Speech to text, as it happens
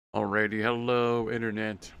Alrighty, hello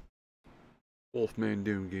internet. Wolfman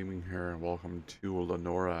Doom Gaming here, and welcome to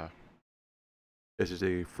Llorona. This is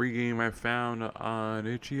a free game I found on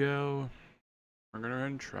itch.o. We're gonna go ahead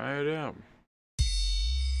and try it out.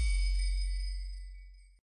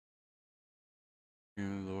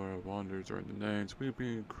 And Laura wanders during the night,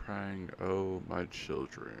 weeping and crying, "Oh, my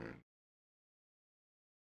children."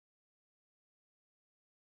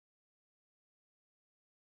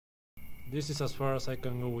 This is as far as I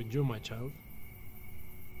can go with you, my child.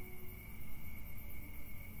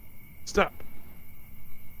 Stop!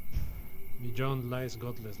 Beyond lies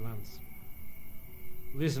godless lands.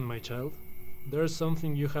 Listen, my child. There's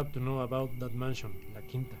something you have to know about that mansion, La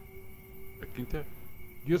Quinta. La Quinta?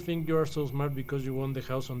 You think you are so smart because you won the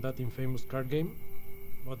house on that infamous card game?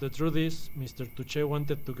 But the truth is, Mr. Touche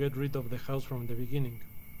wanted to get rid of the house from the beginning.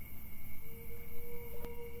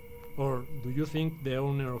 Or do you think the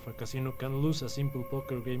owner of a casino can lose a simple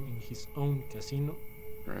poker game in his own casino?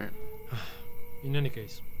 Right. In any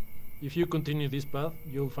case, if you continue this path,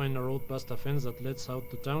 you'll find a road past a fence that leads out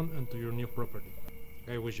to town and to your new property.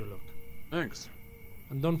 I wish you luck. Thanks.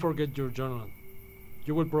 And don't forget your journal.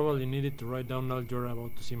 You will probably need it to write down all you're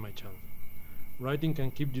about to see, my child. Writing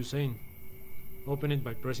can keep you sane. Open it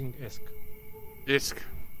by pressing ESC. Isk.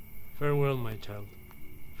 Farewell, my child.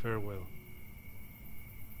 Farewell.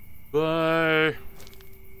 Bye.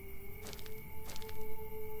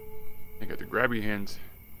 I got the grabby hands.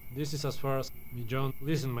 This is as far as me, John.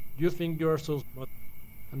 Listen, you think you are so but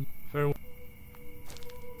and farewell.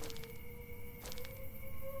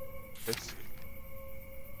 Isk.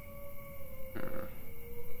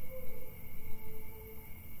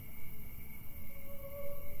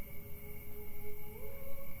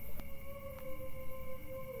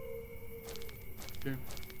 Okay.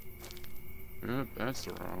 Yep, that's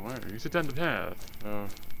the wrong way. You sit down the path.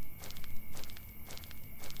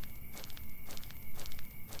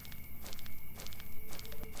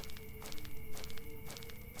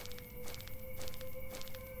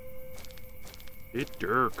 It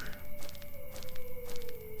Dirk.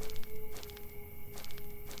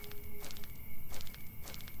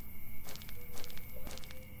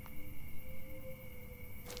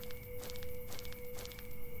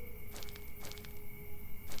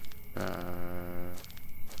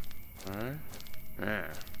 Alright.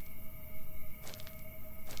 Yeah.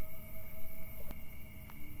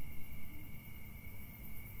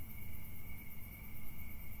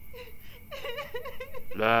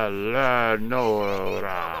 La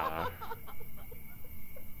Nora.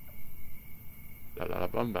 La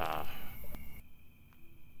Bamba.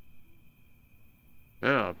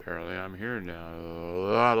 Yeah, apparently I'm here now.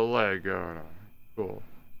 A lot of leg going on. Cool.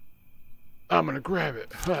 I'm gonna grab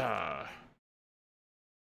it.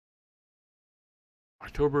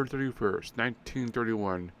 October 31st,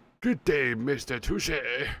 1931. Good day, Mr. Touche.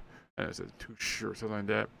 I said Touche or something like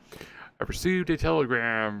that. I received a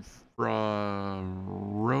telegram from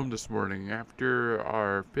Rome this morning. After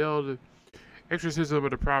our failed exorcism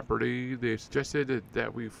of the property, they suggested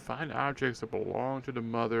that we find objects that belong to the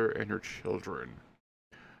mother and her children.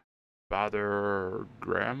 Father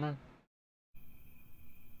Graham?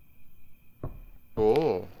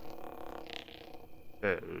 Oh.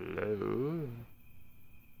 Hello.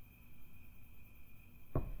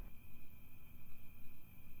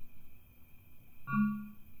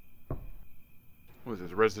 What is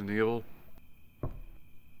this, Resident Evil?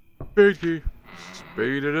 Spade key.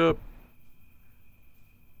 Spade it up.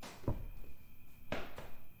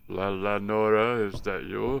 La Nora, is that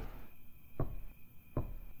you?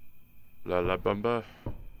 La Bamba.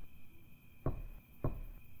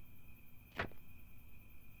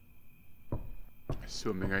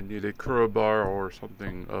 Assuming I need a crowbar or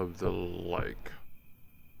something of the like.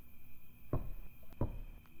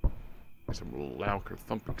 Some loud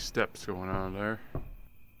thumping steps going on there.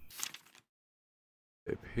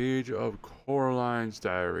 A page of Coraline's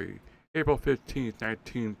diary, April 15th,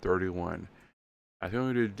 1931. I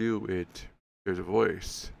told you to do it. There's a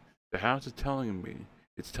voice. The house is telling me.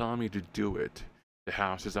 It's telling me to do it. The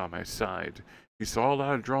house is on my side. You saw a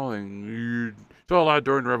lot of drawing. You saw a lot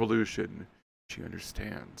during the revolution. She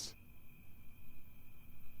understands.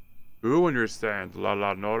 Who understands?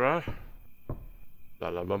 La Nora?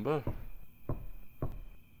 La Bamba?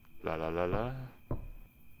 La la la la.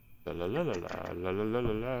 La la la la la la la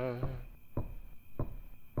la la.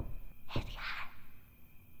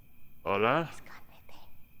 Hola.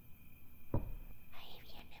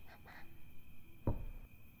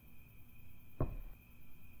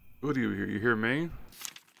 Who do you hear? You hear me?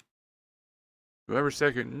 November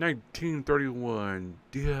 2nd, 1931.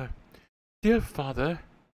 Dear Father,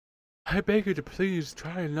 I beg you to please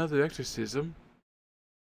try another exorcism.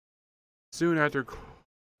 Soon after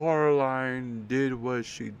Coraline did what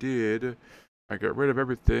she did, I got rid of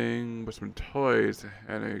everything but some toys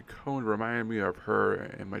and a cone to remind me of her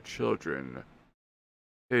and my children.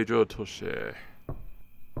 Pedro Touche.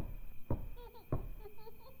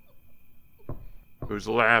 Who's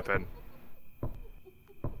laughing?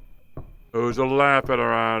 Who's laughing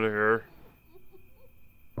around here?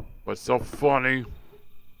 What's so funny?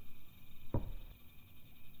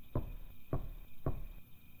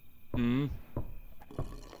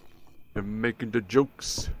 You're making the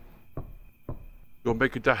jokes. You're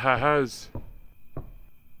making the ha-has.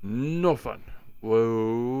 No fun.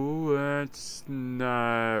 Whoa, that's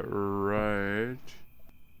not right.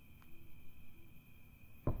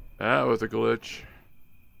 That was a glitch.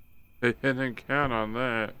 They didn't count on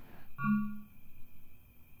that.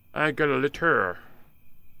 I got a litter.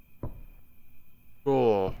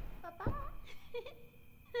 Cool.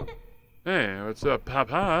 Hey, what's up,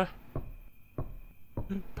 Papa?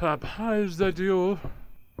 Papa, is that you?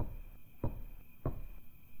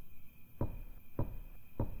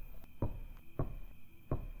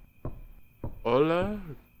 Hola,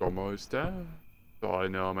 ¿cómo está? Oh, I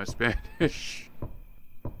know my Spanish.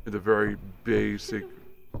 The very basic.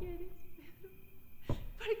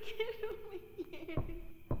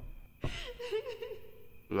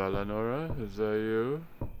 La Nora, is that you?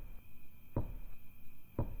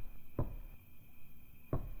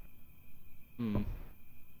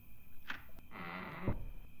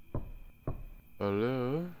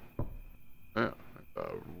 Hello? Oh, a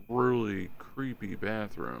really creepy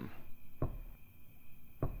bathroom.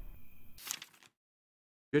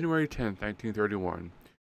 January 10th, 1931.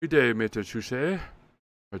 Good day, Mr.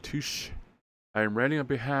 Touche. I am writing on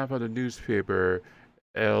behalf of the newspaper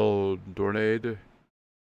El Dornado.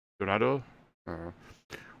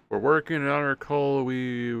 We're working on our call.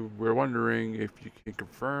 We're wondering if you can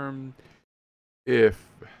confirm if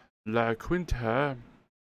La Quinta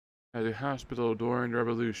had a hospital during the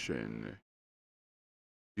revolution.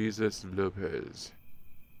 Jesus Lopez.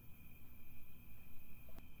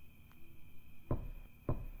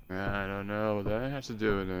 I don't know what that has to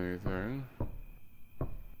do with anything.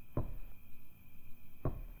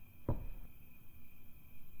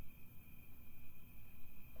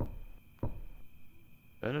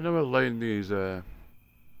 I don't know what lighting these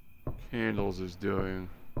candles is doing.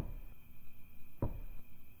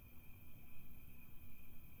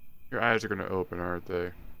 Your eyes are gonna open, aren't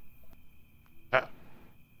they? Ha!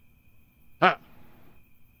 Ha!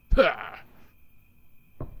 Ha!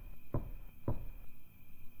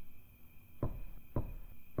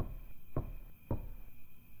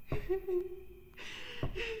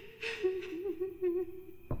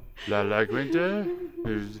 La Quinta?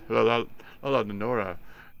 La Nora.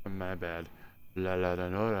 My bad. La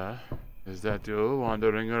Nora. Is that you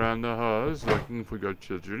wandering around the halls looking for your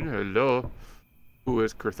children? Hello? Who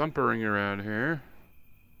is kerthumpering around here?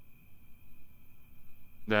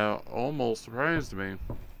 Now, almost surprised me.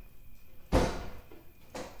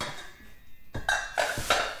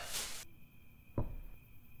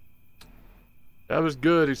 That was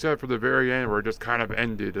good, except for the very end where it just kind of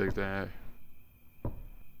ended like that.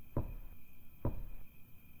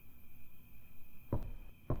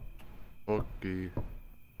 Okay.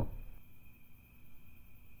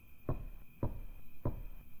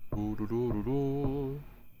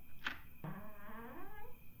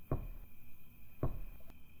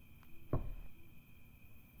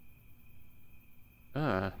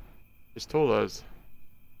 Just told us.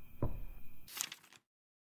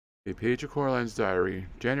 A page of Coraline's diary,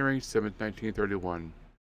 January 7th, 1931.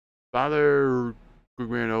 Father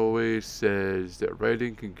Goodman always says that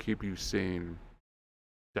writing can keep you sane.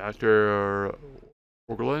 Dr.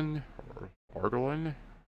 Orgelin, I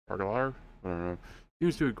don't know,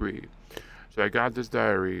 seems to agree. So I got this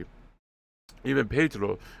diary. Even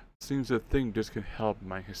Pedro seems to think this can help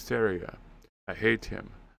my hysteria. I hate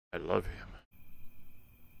him. I love him.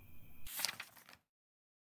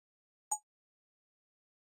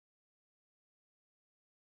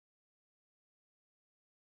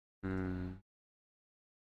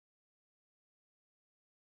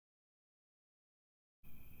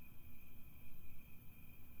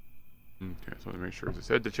 Okay, so let me make sure. It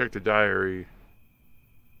said to check the diary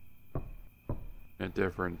at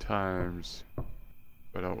different times, so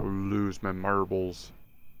I don't lose my marbles.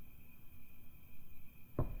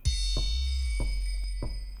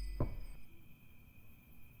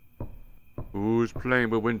 Who's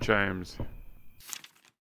playing with wind chimes?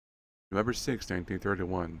 November 6,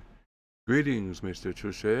 1931. Greetings, Mr.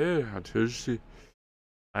 Touche.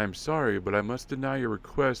 I am sorry, but I must deny your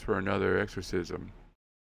request for another exorcism.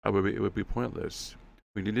 It would be pointless.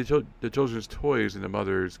 We need the children's toys and the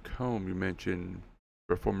mother's comb you mentioned to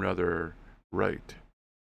perform another rite.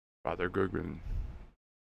 Father Gugman.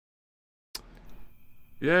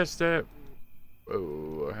 Yes, that...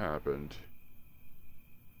 Oh, what happened?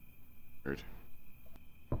 Weird.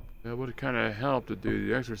 That would kind of help to do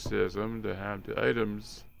the exorcism, to have the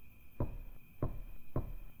items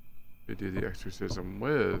to do the exorcism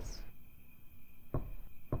with.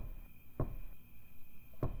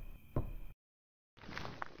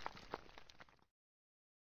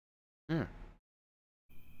 Yeah.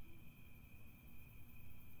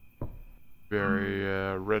 Very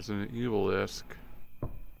Resident Evil-esque.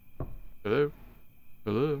 Hello?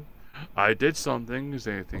 Hello? I did something. Is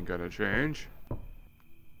anything gonna change?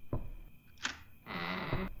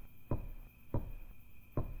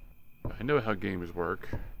 I know how games work.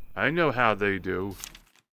 I know how they do.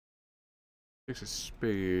 Six of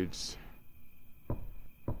spades.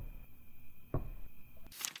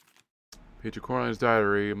 Page of Coraline's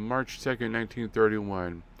diary, March 2nd,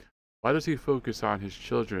 1931. Why does he focus on his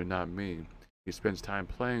children and not me? He spends time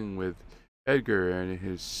playing with Edgar and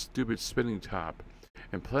his stupid spinning top,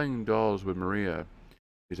 and playing dolls with Maria.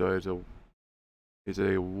 Is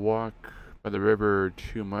a walk by the river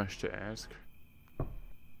too much to ask?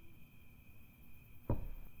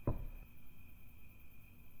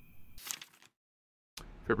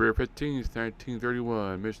 February 15th,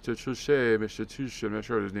 1931. Mr. Touche, I'm not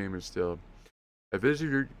sure what his name is still. I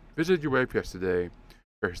visited your wife yesterday.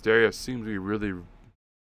 Her hysteria seems to be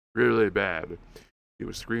really bad. She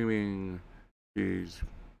was screaming she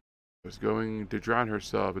was going to drown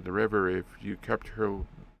herself in the river if you kept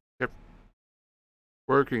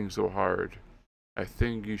working so hard. I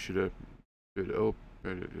think you should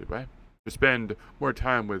spend more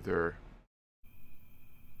time with her.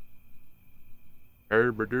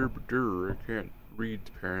 I can't read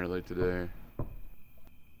apparently today.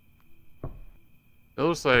 It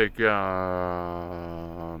looks like the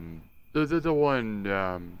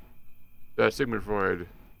one Sigmund Freud.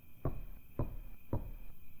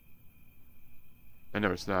 I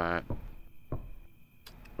know it's not.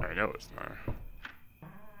 I know it's not.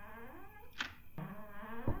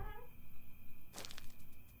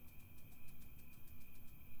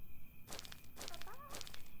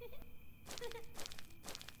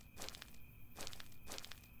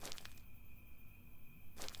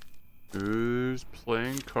 Who's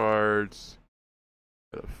playing cards?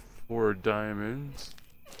 Got 4 diamonds.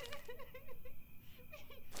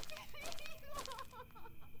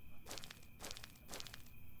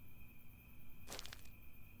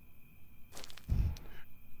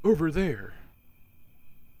 Over there.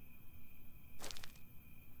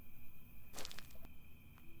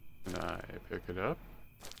 Can I pick it up?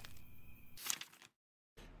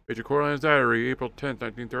 Page of Coraline's diary, April 10th,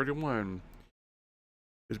 1931.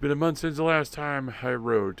 It's been a month since the last time I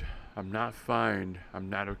wrote. I'm not fine. I'm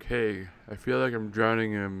not okay. I feel like I'm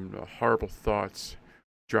drowning in horrible thoughts.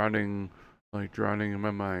 Drowning in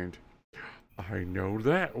my mind. I know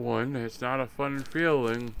that one. It's not a fun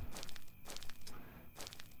feeling.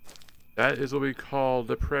 That is what we call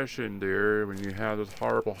depression, dear. When you have those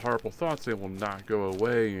horrible thoughts, they will not go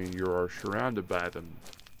away and you are surrounded by them.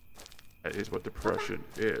 That is what depression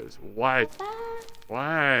is. What?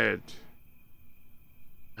 What?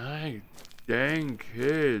 Ay, dang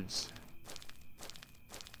kids.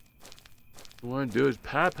 What you want to do is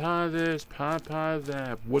papa this, papa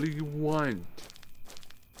that. What do you want?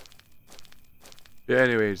 Yeah,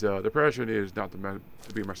 anyways, depression is not to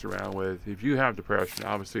be messed around with. If you have depression,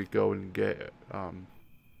 obviously go and get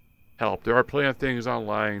help. There are plenty of things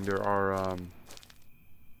online. There are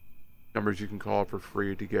numbers you can call for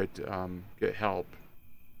free to get help.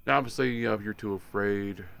 Now, obviously, if you're too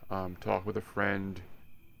afraid, talk with a friend.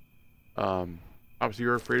 Obviously,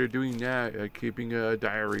 you're afraid of doing that, keeping a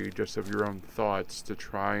diary just of your own thoughts to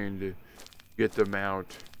try and get them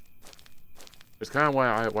out. It's kind of why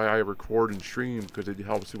I record and stream, because it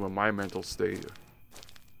helps me with my mental state.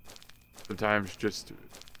 Sometimes just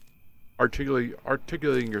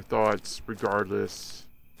articulating your thoughts, regardless,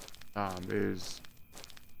 is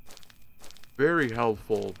very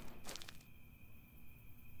helpful.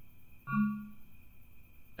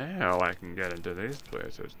 Now I can get into these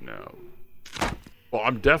places. No. Well,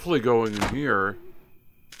 I'm definitely going in here.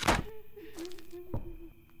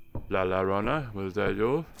 La Llorona, was that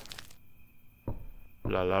you?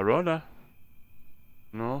 La Llorona?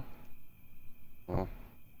 No? Oh.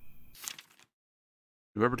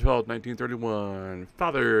 November 12th, 1931.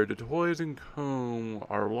 Father, the toys and comb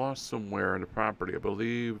are lost somewhere in the property. I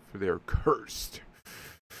believe they're cursed.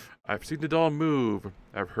 I've seen the doll move.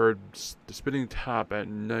 I've heard the spinning top at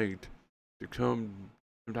night. The comb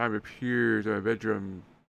sometimes appears in my bedroom,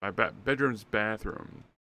 bedroom's bathroom.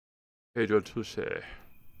 Itch.o.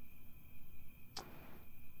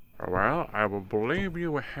 Well, I will believe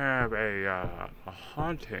you have a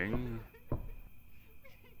haunting.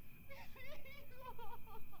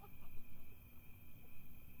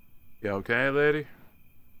 You okay, lady?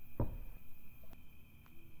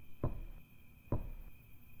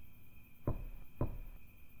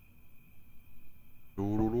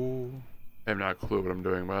 I have not a clue what I'm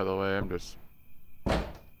doing, by the way. I'm just...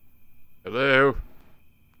 Hello?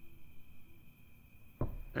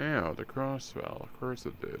 Ow, the cross fell. Of course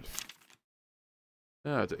it did.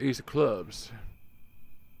 Ah, it's the ace of clubs.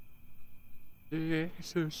 The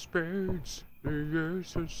ace of spades. The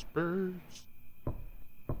ace of spades.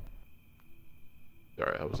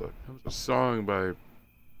 Sorry, that was a song by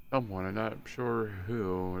someone. I'm not sure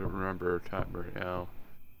who. I don't remember top right now.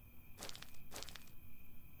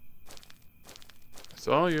 I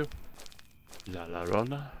saw you. La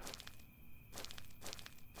Llorona.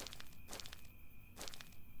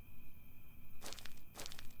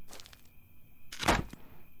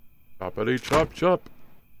 Choppity chop chop.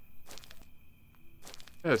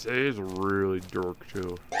 Yes, it is really dark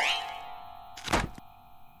too.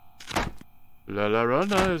 La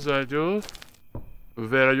Llorona, is that you?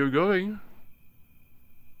 Where are you going?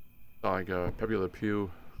 Like Pepe Le Pew.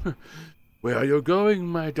 Where are you going,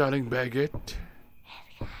 my darling baguette?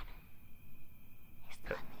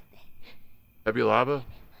 Pepe Lava?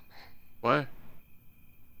 What?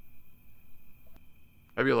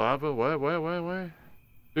 Pepe Lava? What?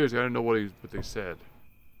 Seriously, I didn't know what they said.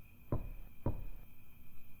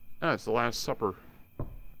 Ah, it's the Last Supper.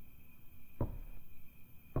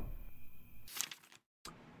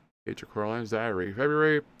 H. Coraline's Diary.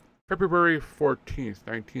 February 14th,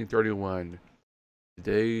 1931.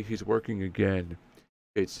 Today he's working again.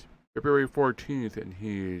 It's February 14th and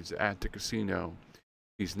he's at the casino.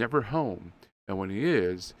 He's never home, and when he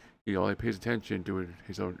is, he only pays attention to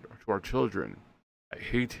our children. I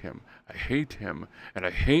hate him, and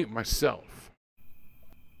I hate myself.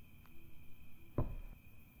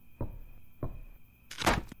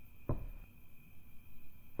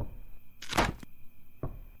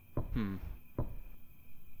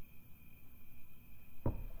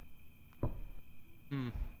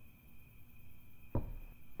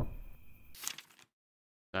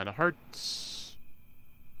 Nine of Hearts.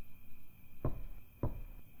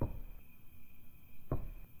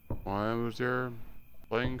 Why was there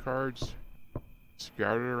playing cards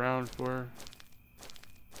scattered around for?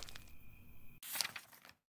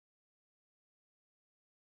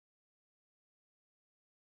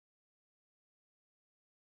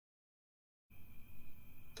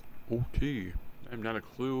 Okay, I have not a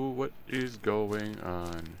clue what is going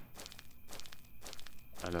on.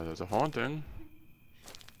 I know there's a haunting.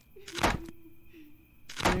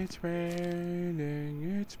 It's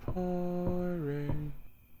raining, it's pouring.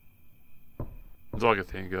 That's all I can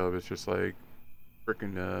think of. It's just like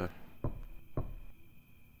freaking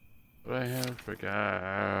what I have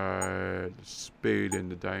forgot. The spade and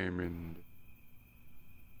the diamond.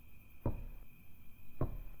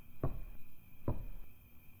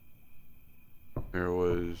 There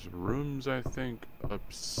was rooms, I think,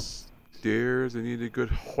 upstairs that needed good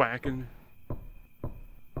whacking.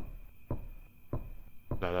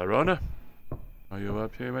 La Llorona, are you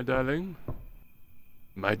up here, my darling?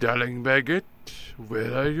 My darling baguette,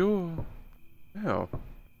 where are you? Oh,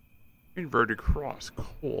 inverted cross,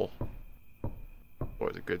 cool.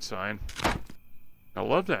 Always a good sign. I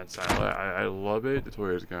love that sign. I love it. The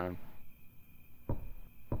toy is gone.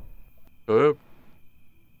 Oh.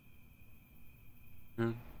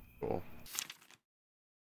 Yeah, cool.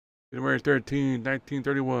 January 13,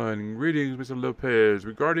 1931. Greetings, Mr. Lopez.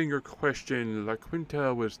 Regarding your question, La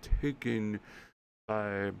Quinta was taken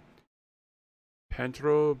by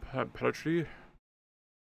Pelletry?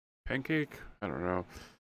 Pancake? I don't know.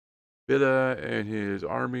 Villa and his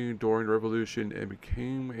army during the revolution and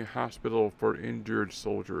became a hospital for injured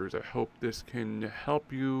soldiers. I hope this can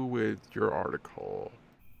help you with your article.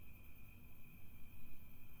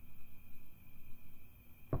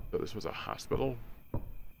 So this was a hospital?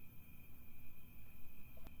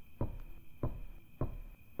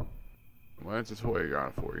 What's the toy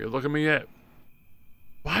got for you? Look at me yet.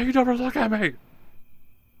 Why you never look at me?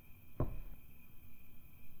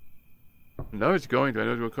 No, it's going to. I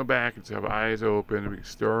know it's going to come back and have eyes open and be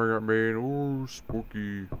staring at me and oh,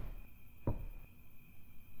 spooky.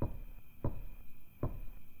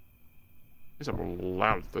 There's some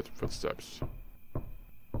loud footsteps.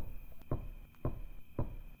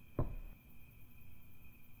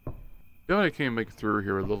 Then I came like through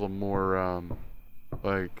here a little more,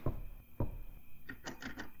 like,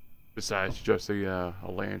 besides just a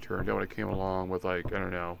lantern. Then when I came along with like, I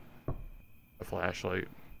don't know, a flashlight,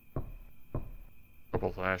 a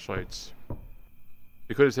couple flashlights.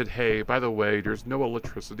 They could have said, hey, by the way, there's no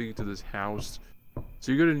electricity to this house,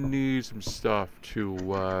 so you're gonna need some stuff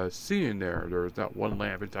to see in there. There's not one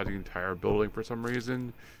lamp inside the entire building for some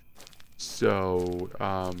reason. So,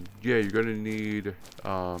 yeah, you're gonna need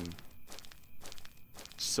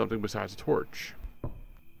something besides a torch.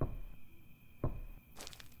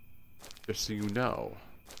 Just so you know.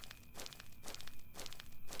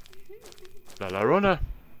 La Llorona.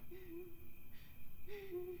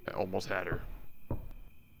 I almost had her.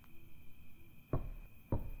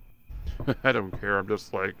 I don't care, I'm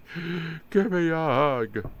just like, give me a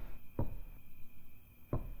hug.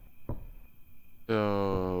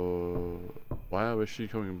 So, why was she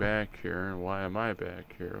coming back here, and why am I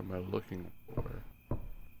back here? What am I looking for?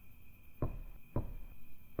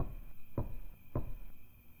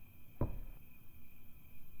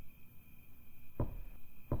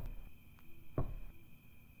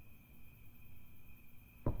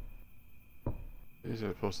 What is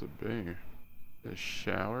it supposed to be? A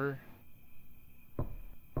shower?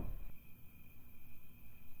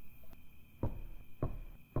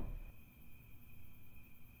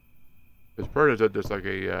 It's part of that there's like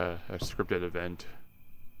a scripted event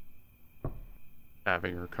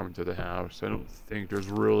having her come to the house. I don't think there's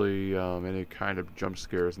really any kind of jump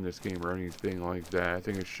scares in this game or anything like that. I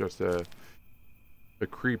think it's just a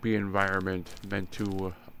creepy environment meant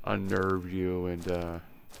to unnerve you and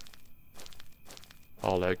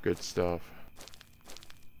all that good stuff.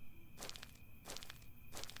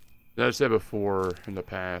 As I said before in the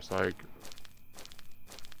past, like,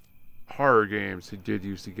 horror games, it did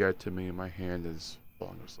used to get to me. My hand is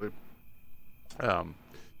falling asleep.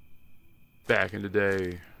 Back in the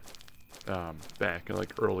day, back in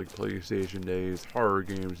like early PlayStation days, horror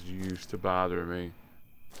games used to bother me.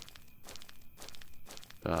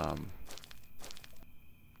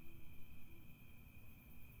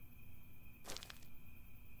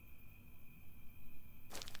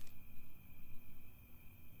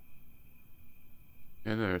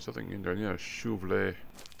 And there's something in there, yeah, chouvelé.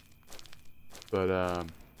 But,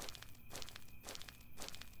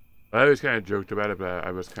 I always kind of joked about it, but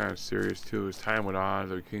I was kind of serious too. As time went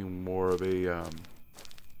on, I became more of a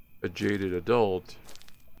jaded adult.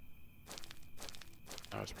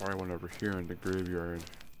 I was probably one over here in the graveyard.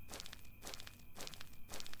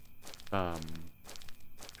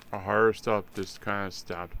 Horror stuff just kind of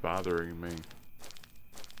stopped bothering me.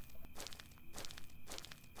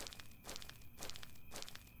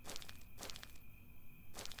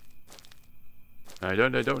 I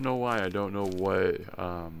don't know why. I don't know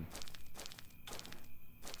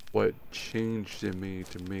what changed in me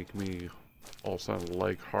to make me all of a sudden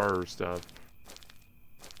like horror stuff.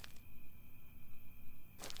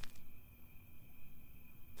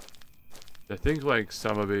 I think like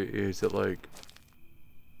some of it is that like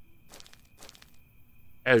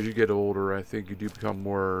as you get older, I think you do become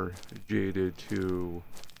more jaded to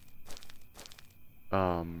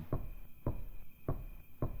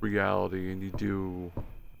reality, and you do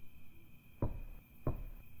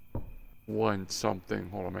want something.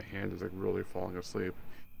 Hold on, my hand is like really falling asleep.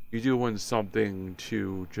 You do want something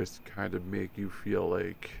to just kind of make you feel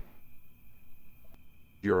like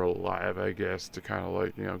you're alive, I guess, to kind of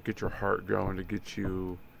like, you know, get your heart going, to get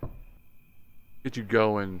you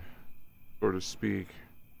going, so to speak.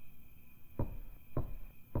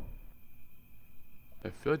 I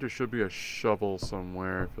feel like there should be a shovel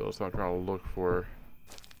somewhere. I feel like I'm trying to look for.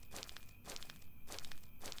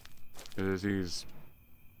 There's these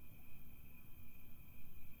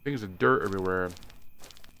things of dirt everywhere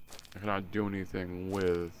I cannot do anything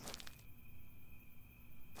with.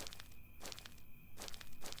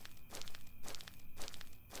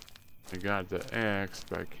 I got the axe,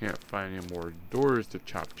 but I can't find any more doors to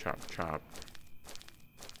chop.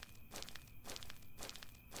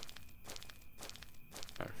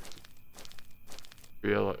 I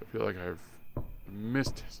feel like I've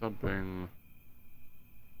missed something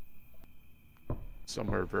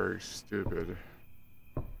somewhere very stupid.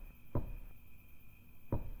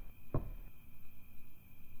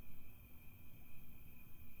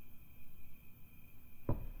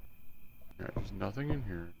 Yeah, there's nothing in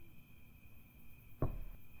here.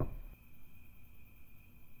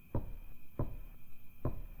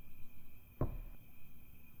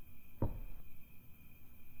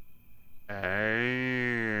 Ow.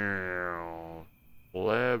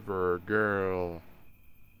 Clever girl.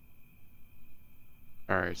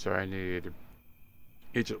 Alright, so I need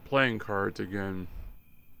itch playing cards again.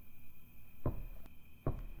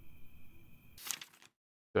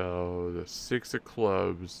 So the 6 of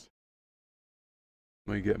clubs.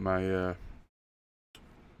 Let me get my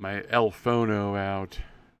my El Phono out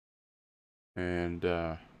and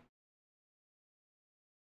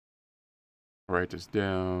write this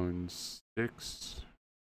down. 6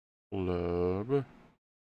 club.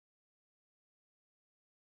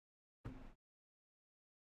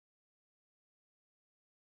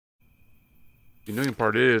 The annoying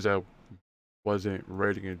part is I wasn't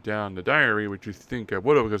writing it down in the diary, which you think I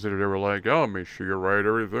would have, because they were like, oh, make sure you write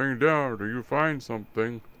everything down. Do you find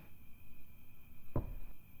something?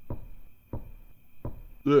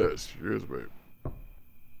 This, excuse me.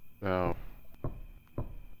 Now,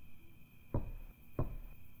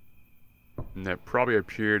 and that probably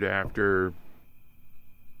appeared after,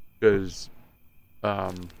 because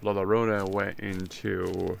Llorona was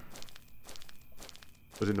into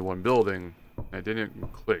one building. I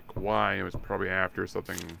didn't click why. It was probably after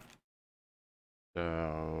something.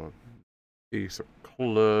 So, Ace of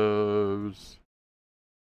Clubs,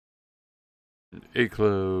 A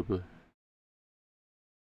Club.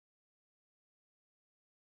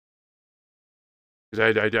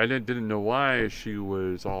 Because I didn't know why she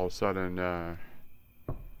was all of a sudden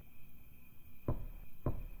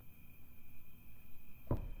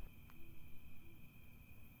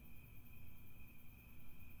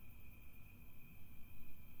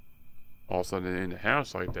all of a sudden in the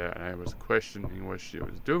house like that, and I was questioning what she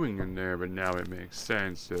was doing in there, but now it makes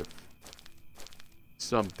sense if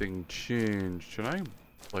something changed. Should I,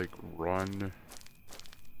 like, run?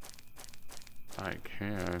 I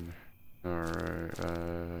can. Alright,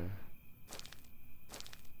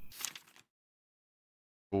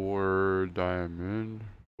 4 diamond,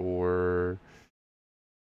 4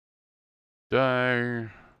 die.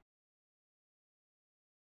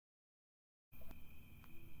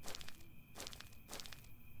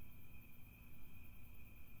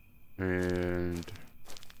 And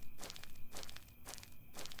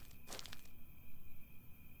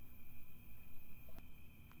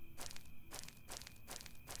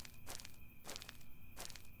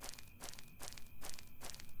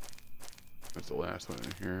that's the last one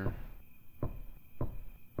in here.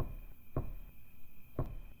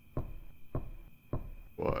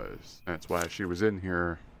 That's why she was in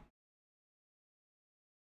here.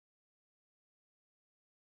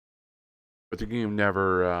 But the game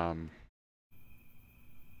never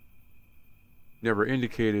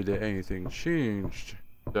indicated that anything changed.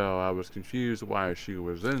 So I was confused why she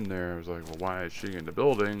was in there. I was like, well, why is she in the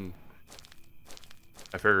building?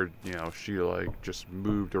 I figured, you know, she like just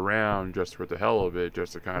moved around just for the hell of it,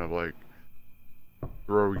 just to kind of like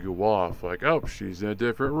throw you off. Like, oh, she's in a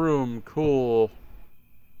different room. Cool.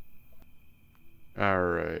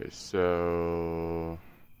 Alright, so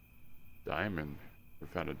diamond. We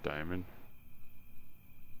found a diamond.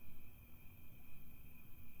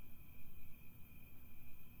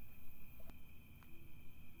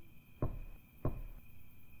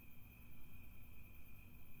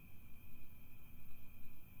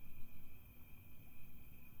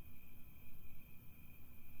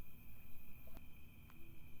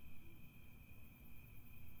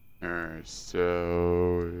 Alright,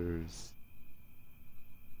 so there's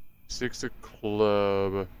 6 of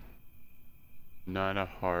club, 9 of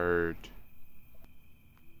heart.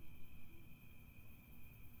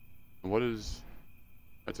 What is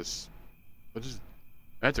that's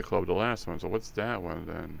a club, the last one, so what's that one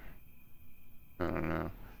then? I don't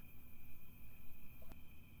know.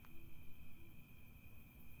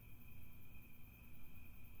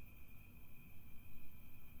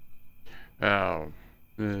 Oh,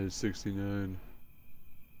 69.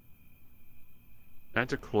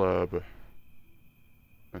 That's a club,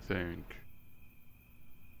 I think.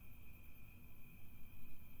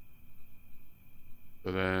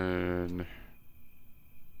 So then,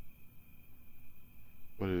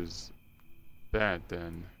 what is that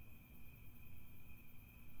then?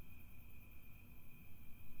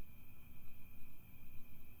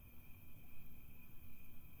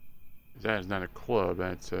 That is not a club,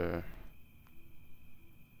 that's a...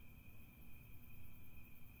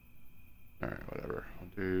 Alright, whatever. I'll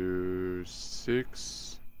do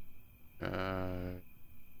 6,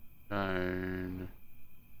 9,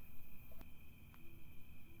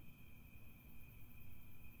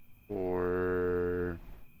 4,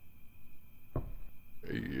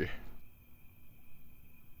 8.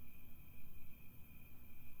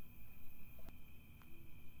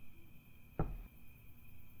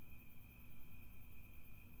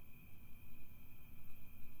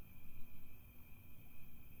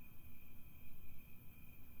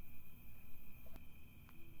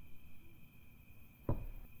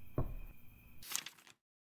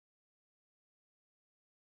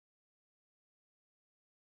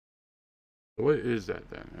 What is that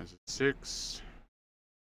then? That's a 6.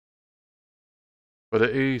 But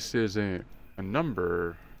the ace isn't a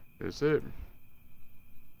number, is it?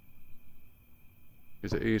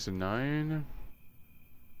 Is the ace a 9?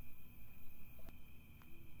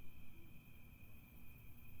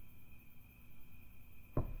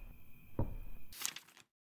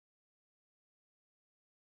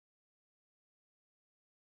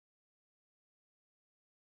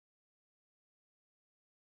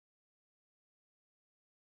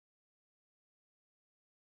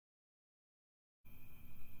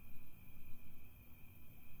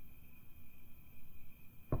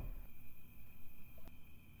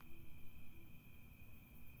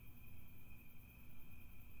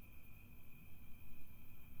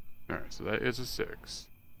 Alright, so that is a 6.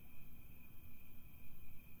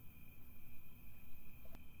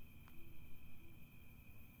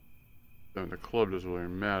 Then the club doesn't really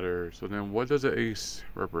matter. So then what does the ace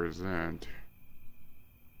represent?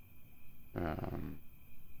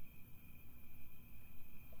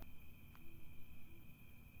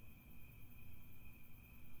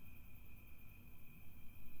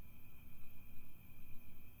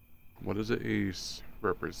 What does the ace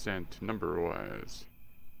represent number-wise?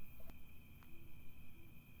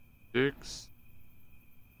 6,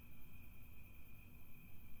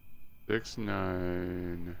 6,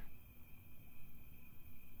 9,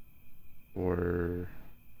 or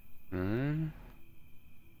 9?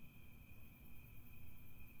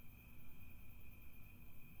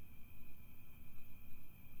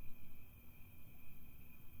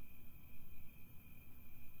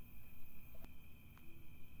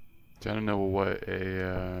 I don't know what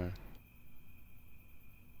a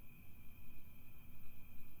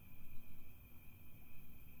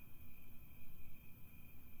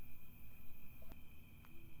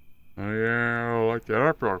oh yeah, I'll look that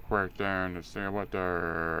up real quick then to see what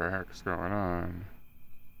the heck's going on.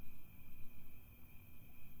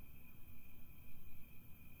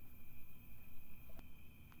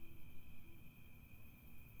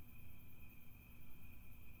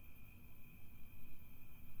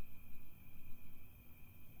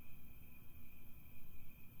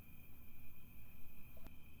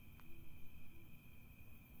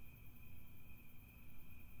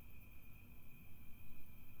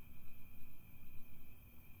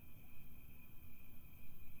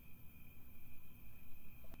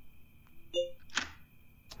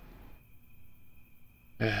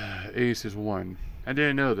 Ace is 1. I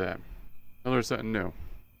didn't know that. I learned something new.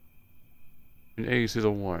 An ace is a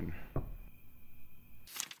 1.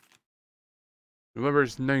 November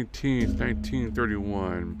 19th,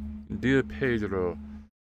 1931. Dear Pedro,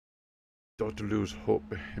 don't lose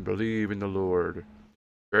hope and believe in the Lord.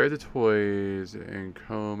 Bury the toys and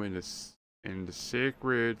come in the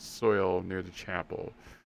sacred soil near the chapel.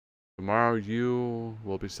 Tomorrow you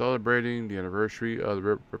will be celebrating the anniversary of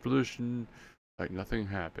the revolution like nothing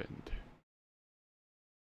happened.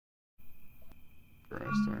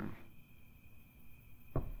 Interesting.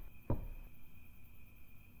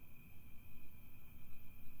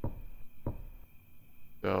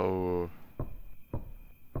 So,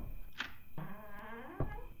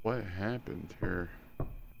 what happened here?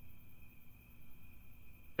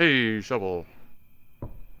 Hey, shovel.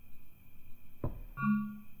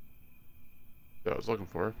 That I was looking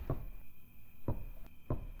for. I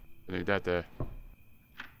need that to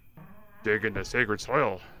dig into sacred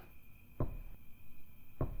soil.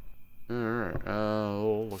 Alright,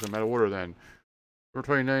 look, I'm out of order then. November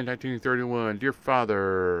 29, 1931. Dear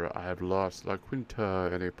Father, I have lost La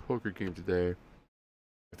Quinta in a poker game today.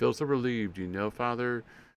 I feel so relieved, you know, Father.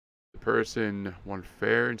 The person won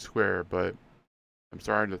fair and square, but I'm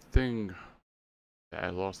starting to think that I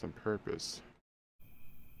lost on purpose.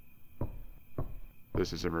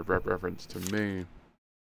 This is a reference to me.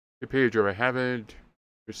 Hey Pedro, I haven't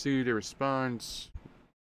received a response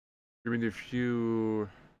during the few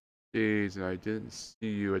days and I didn't see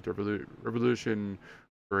you at the Revolution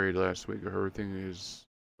Parade last week. Everything is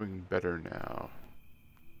going better now.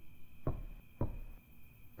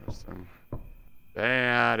 Interesting.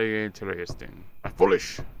 Very interesting.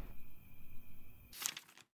 Foolish!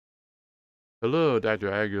 Hello,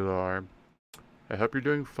 Dr. Aguilar. I hope you're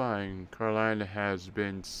doing fine. Caroline has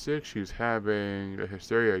been sick. She's having a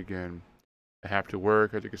hysteria again. I have to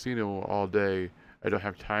work at the casino all day. I don't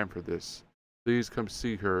have time for this. Please come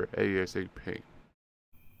see her ASAP.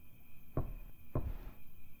 Oh,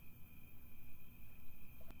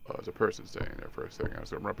 there's a person staying there for a second. I was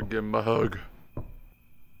gonna run up and give him a hug.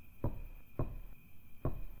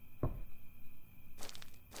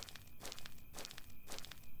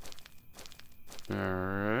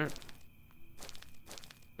 Alright.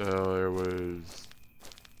 So there was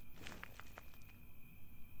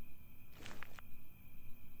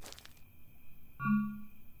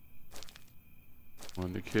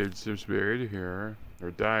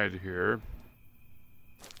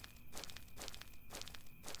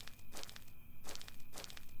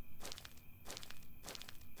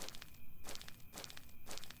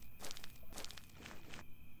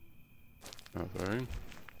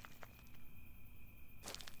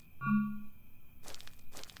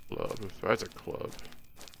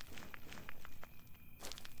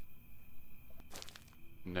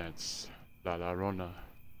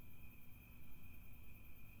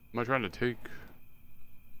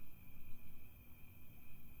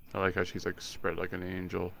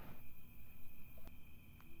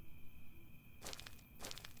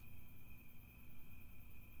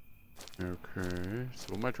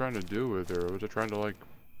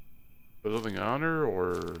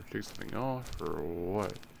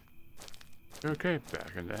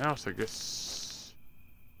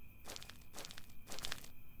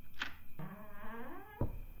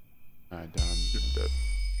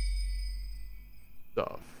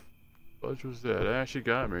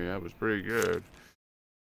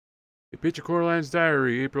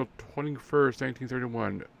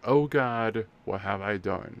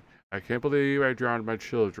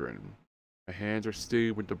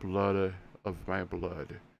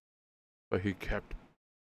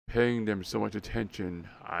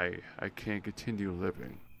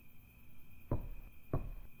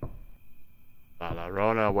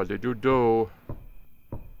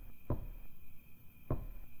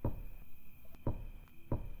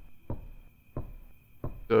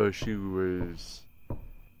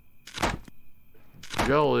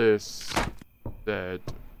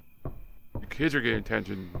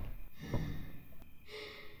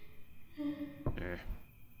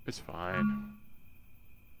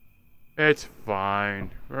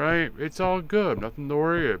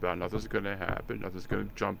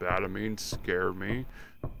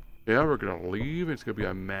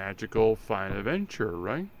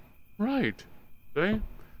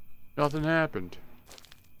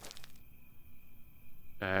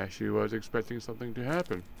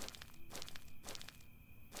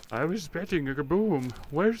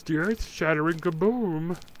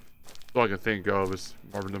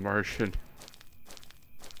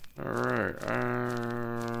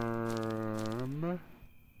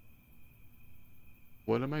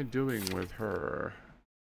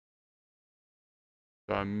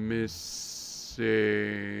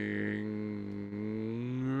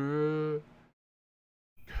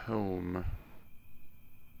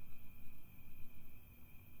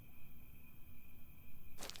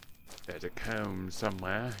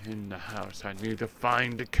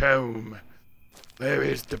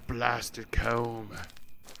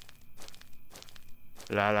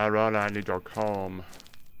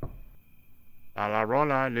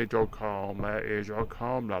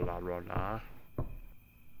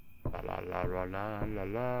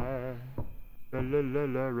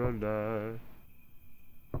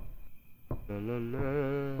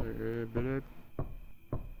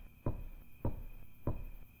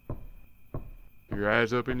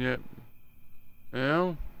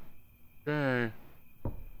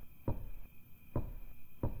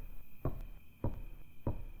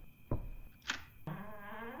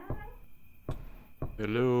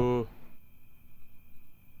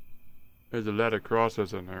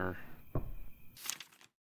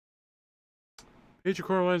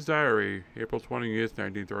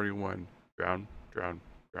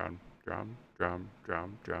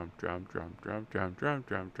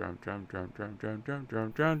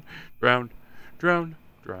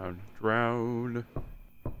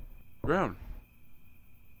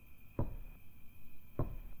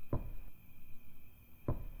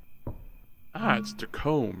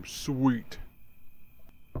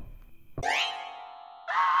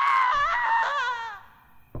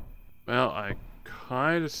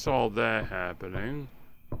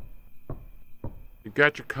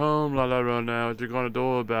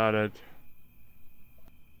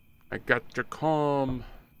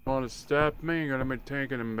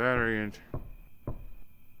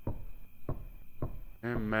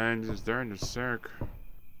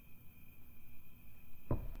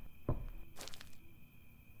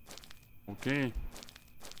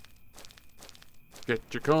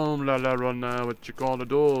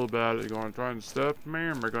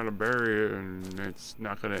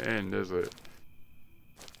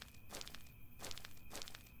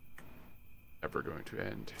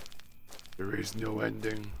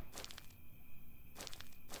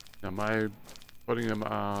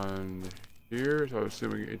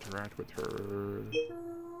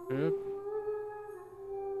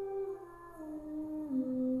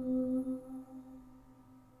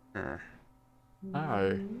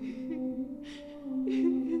Hi.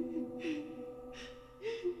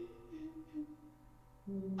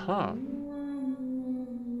 Huh.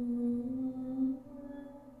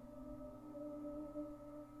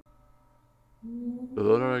 The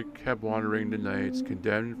Llorona kept wandering the nights,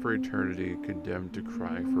 condemned for eternity, condemned to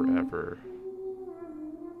cry forever.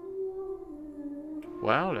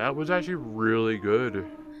 Wow, that was actually really good.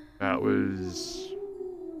 That was...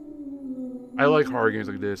 I like horror games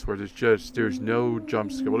like this where there's no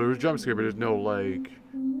jump scare. Well, there's a jump scare, but there's no, like,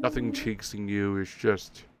 nothing chasing you. It's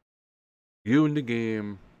just you in the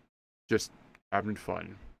game, just having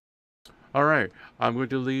fun. Alright, I'm going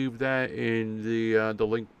to leave that in the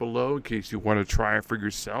link below in case you want to try it for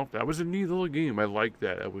yourself. That was a neat little game. I like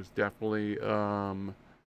that. That was definitely, that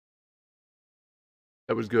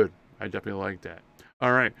was good. I definitely like that.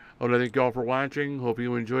 Alright, I want to thank you all for watching. Hope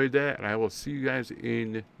you enjoyed that, and I will see you guys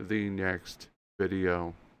in the next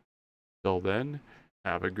video. Till then,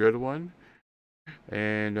 have a good one,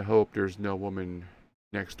 and I hope there's no woman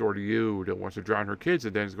next door to you that wants to drown her kids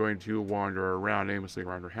and then is going to wander around aimlessly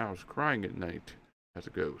around her house crying at night as a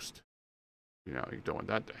ghost. You know, you don't want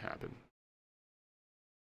that to happen.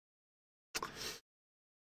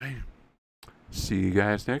 See you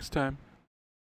guys next time.